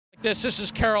This is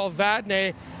Carol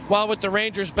Vadnais while with the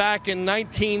Rangers back in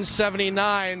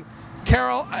 1979.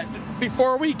 Carol,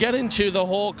 before we get into the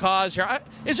whole cause here,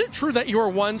 is it true that you were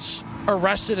once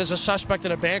arrested as a suspect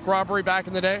in a bank robbery back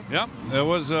in the day? Yeah, it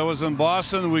was in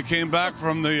Boston. We came back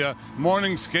from the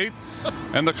morning skate,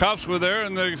 and the cops were there,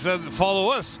 and they said, "Follow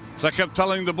us." So I kept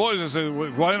telling the boys, I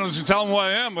said, "Why don't you tell them who I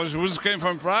am?" We just came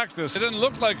from practice. It didn't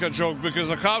look like a joke because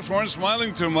the cops weren't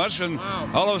smiling too much, and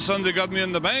all of a sudden they got me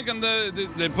in the bank, and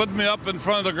they put me up in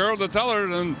front of the girl to tell her,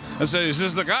 and say, "Is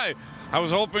this the guy?" I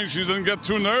was hoping she didn't get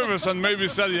too nervous and maybe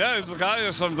said, "Yeah, it's the guy,"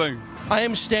 or something. I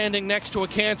am standing next to a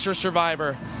cancer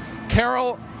survivor.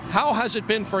 Carol, how has it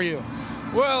been for you?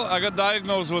 Well, I got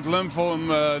diagnosed with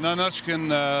lymphoma non-Hodgkin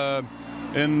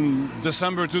in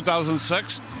December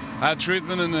 2006. I had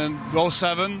treatment in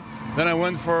 2007. Then I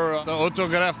went for the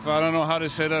autograph. I don't know how to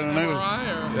say that in English.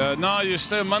 No, you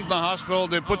stay a month in the hospital.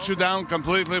 They put you down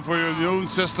completely for your immune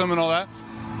system and all that.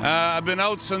 I've been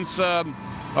out since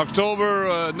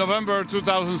November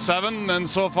 2007, and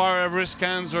so far every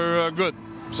scans are good.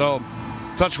 So,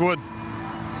 touch wood.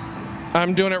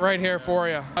 I'm doing it right here for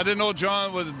you. I didn't know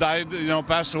John would died,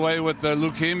 passed away with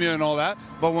leukemia and all that.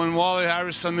 But when Wally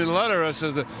Harris sent me the letter, I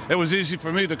said it was easy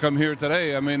for me to come here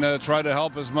today. I mean, try to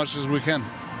help as much as we can.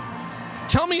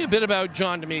 Tell me a bit about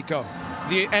John DAmico,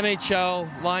 the NHL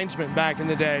linesman back in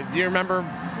the day. Do you remember?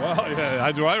 Well, yeah,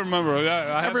 I remember.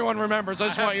 Yeah, everyone remembers. I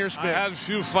just want your spin. I had a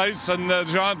few fights, and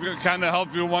John kind of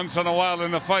helped you once in a while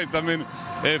in a fight. I mean,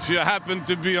 if you happen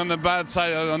to be on the bad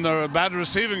side, on the bad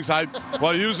receiving side,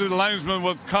 well, usually the linesman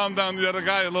would calm down the other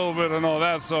guy a little bit and all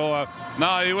that. So,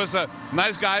 no, he was a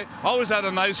nice guy. Always had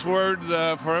a nice word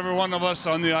for every one of us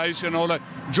on the ice, like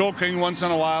joking once in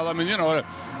a while. I mean,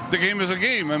 the game is a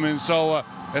game. I mean, so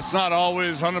it's not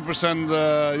always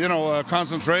 100%,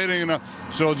 concentrating.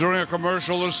 So during a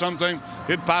commercial or something,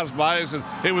 he'd pass by and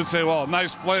he would say, "Well,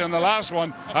 nice play on the last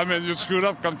one." I mean, you screwed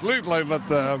up completely, but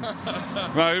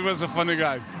no, he was a funny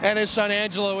guy. And his son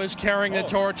Angelo is carrying the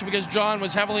torch because John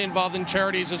was heavily involved in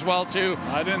charities as well too.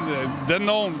 I didn't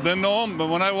know him, but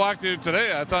when I walked here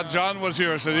today, I thought John was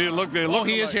here. I said, "He looked."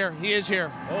 He is here. He is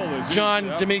here.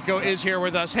 John DAmico is here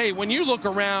with us. Hey, when you look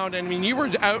around, I mean, you were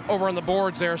out over on the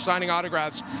boards there signing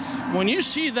autographs. When you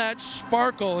see that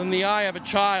sparkle in the eye of a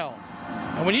child,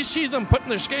 and when you see them putting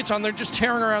their skates on, they're just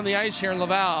tearing around the ice here in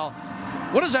Laval,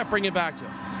 what does that bring you back to?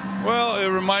 Well, it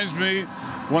reminds me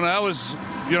when I was,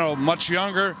 much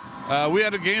younger. We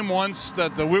had a game once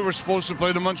that we were supposed to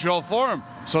play the Montreal Forum.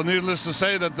 So needless to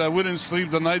say that we didn't sleep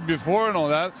the night before and all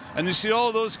that. And you see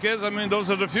all those kids, I mean,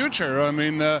 those are the future. I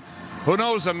mean, who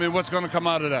knows, what's going to come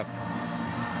out of that.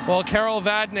 Well, Carol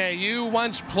Vadnais, you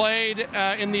once played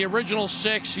in the original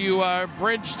six. You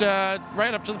bridged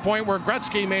right up to the point where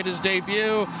Gretzky made his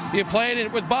debut. You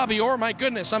played with Bobby Orr. My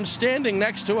goodness, I'm standing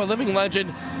next to a living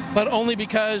legend, but only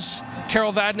because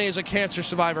Carol Vadnais is a cancer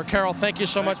survivor. Carol, thank you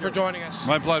so much for joining us.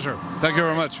 My pleasure. Thank you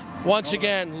very much. Once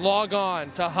again, log on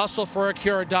to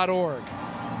hustleforacure.org.